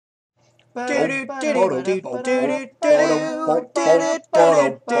Daniel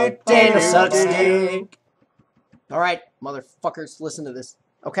sucks dick. Alright, motherfuckers, listen to this,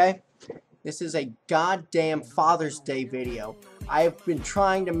 okay? This is a goddamn Father's Day video. I've been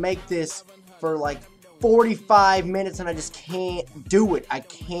trying to make this for like 45 minutes and I just can't do it. I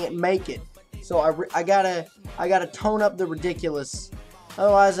can't make it. So I gotta tone up the ridiculous.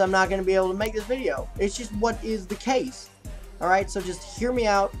 Otherwise, I'm not gonna be able to make this video. It's just what is the case. Alright, so just hear me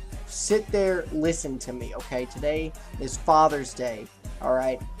out. Sit there, listen to me, okay? Today is Father's Day.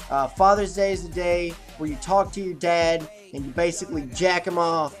 Alright, Father's Day is the day where you talk to your dad and you basically jack him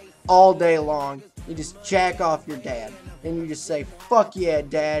off all day long. You just jack off your dad and you just say, fuck yeah,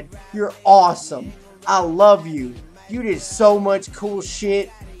 Dad, you're awesome. I love you. You did so much cool shit.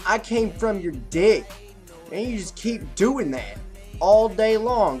 I came from your dick. And you just keep doing that all day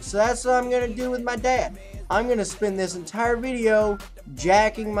long. So that's what I'm going to do with my dad. I'm going to spend this entire video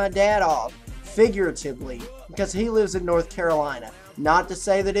jacking my dad off, figuratively, because he lives in North Carolina. Not to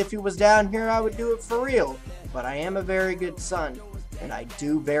say that if he was down here I would do it for real, but I am a very good son, and I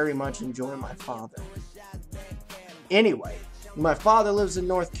do very much enjoy my father. Anyway, my father lives in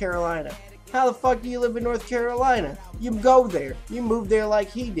North Carolina. How the fuck do you live in North Carolina? You go there. You move there like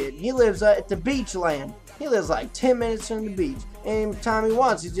he did. He lives at the beach land. He lives like 10 minutes from the beach. Any time he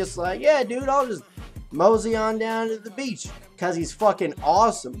wants, he's just like, yeah, dude, I'll just mosey on down to the beach. Because he's fucking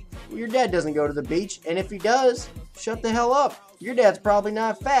awesome. Well, your dad doesn't go to the beach, and if he does, shut the hell up. Your dad's probably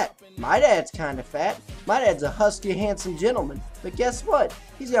not fat. My dad's kind of fat. My dad's a husky, handsome gentleman. But guess what?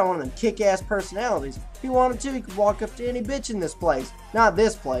 He's got one of them kick-ass personalities. If he wanted to, he could walk up to any bitch in this place. Not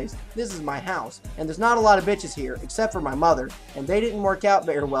this place. This is my house. And there's not a lot of bitches here, except for my mother. And they didn't work out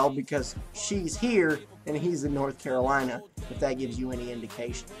very well because she's here and he's in North Carolina, if that gives you any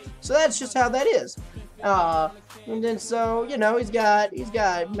indication. So that's just how that is. And then so, you know, he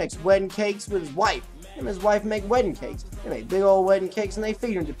makes wedding cakes with his wife. Him and his wife make wedding cakes. They make big old wedding cakes and they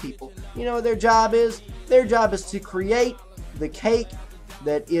feed them to people. You know what their job is? Their job is to create the cake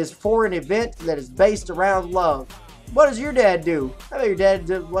that is for an event that is based around love. What does your dad do? I bet your dad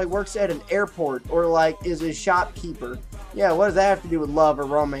like works at an airport or like is a shopkeeper. Yeah, what does that have to do with love or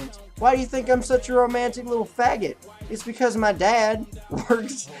romance? Why do you think I'm such a romantic little faggot? It's because my dad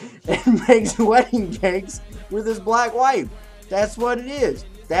works and makes wedding cakes with his black wife. That's what it is.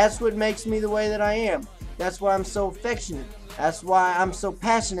 That's what makes me the way that I am. That's why I'm so affectionate. That's why I'm so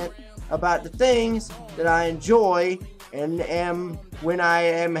passionate about the things that I enjoy and am when I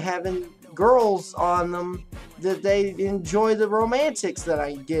am having girls on them, that they enjoy the romantics that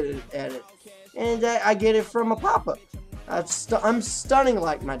I get at it. And I get it from a papa. I'm stunning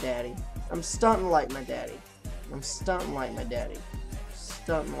like my daddy. I'm stunting like my daddy. I'm stunting like my daddy.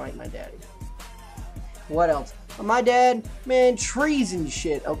 Stunting like my daddy. What else? My dad, man, trees and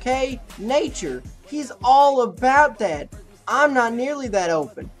shit, okay? Nature. He's all about that. I'm not nearly that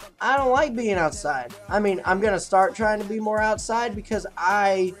open. I don't like being outside. I mean, I'm going to start trying to be more outside because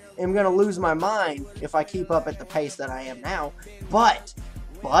I am going to lose my mind if I keep up at the pace that I am now. But,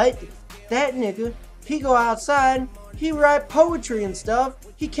 that nigga, he go outside, he write poetry and stuff,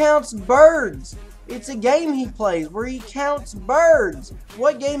 he counts birds. It's a game he plays where he counts birds.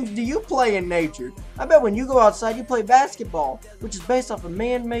 What games do you play in nature? I bet when you go outside you play basketball, which is based off of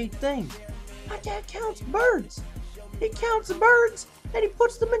man-made things. My dad counts birds. He counts the birds and he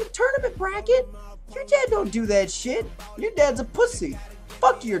puts them in a tournament bracket. Your dad don't do that shit. Your dad's a pussy.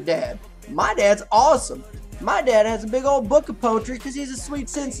 Fuck your dad. My dad's awesome. My dad has a big old book of poetry because he's a sweet,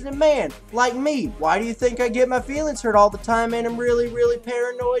 sensitive man. Like me. Why do you think I get my feelings hurt all the time and I'm really, really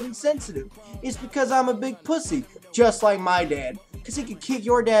paranoid and sensitive? It's because I'm a big pussy. Just like my dad. Because he could kick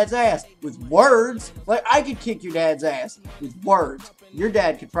your dad's ass with words. Like I could kick your dad's ass with words. Your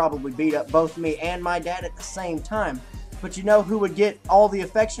dad could probably beat up both me and my dad at the same time. But you know who would get all the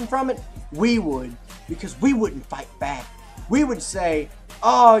affection from it? We would. Because we wouldn't fight back. We would say,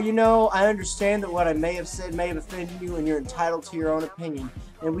 oh, you know, I understand that what I may have said may have offended you and you're entitled to your own opinion.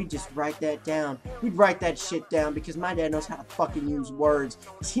 And we'd just write that down. We'd write that shit down because my dad knows how to fucking use words.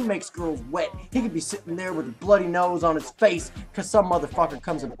 Because he makes girls wet. He could be sitting there with a bloody nose on his face because some motherfucker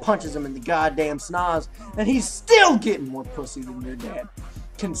comes and punches him in the goddamn snoz. And he's still getting more pussy than your dad.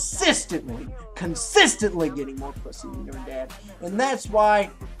 Consistently getting more pussy than your dad. And that's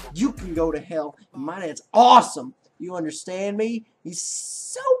why you can go to hell. And my dad's awesome. You understand me? He's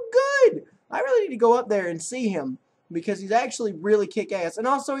so good. I really need to go up there and see him because he's actually really kick-ass. And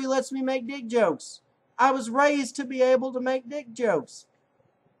also he lets me make dick jokes. I was raised to be able to make dick jokes.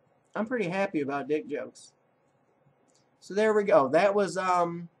 I'm pretty happy about dick jokes. So there we go. That was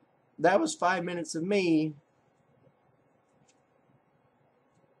 5 minutes of me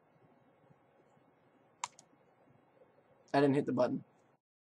I didn't hit the button.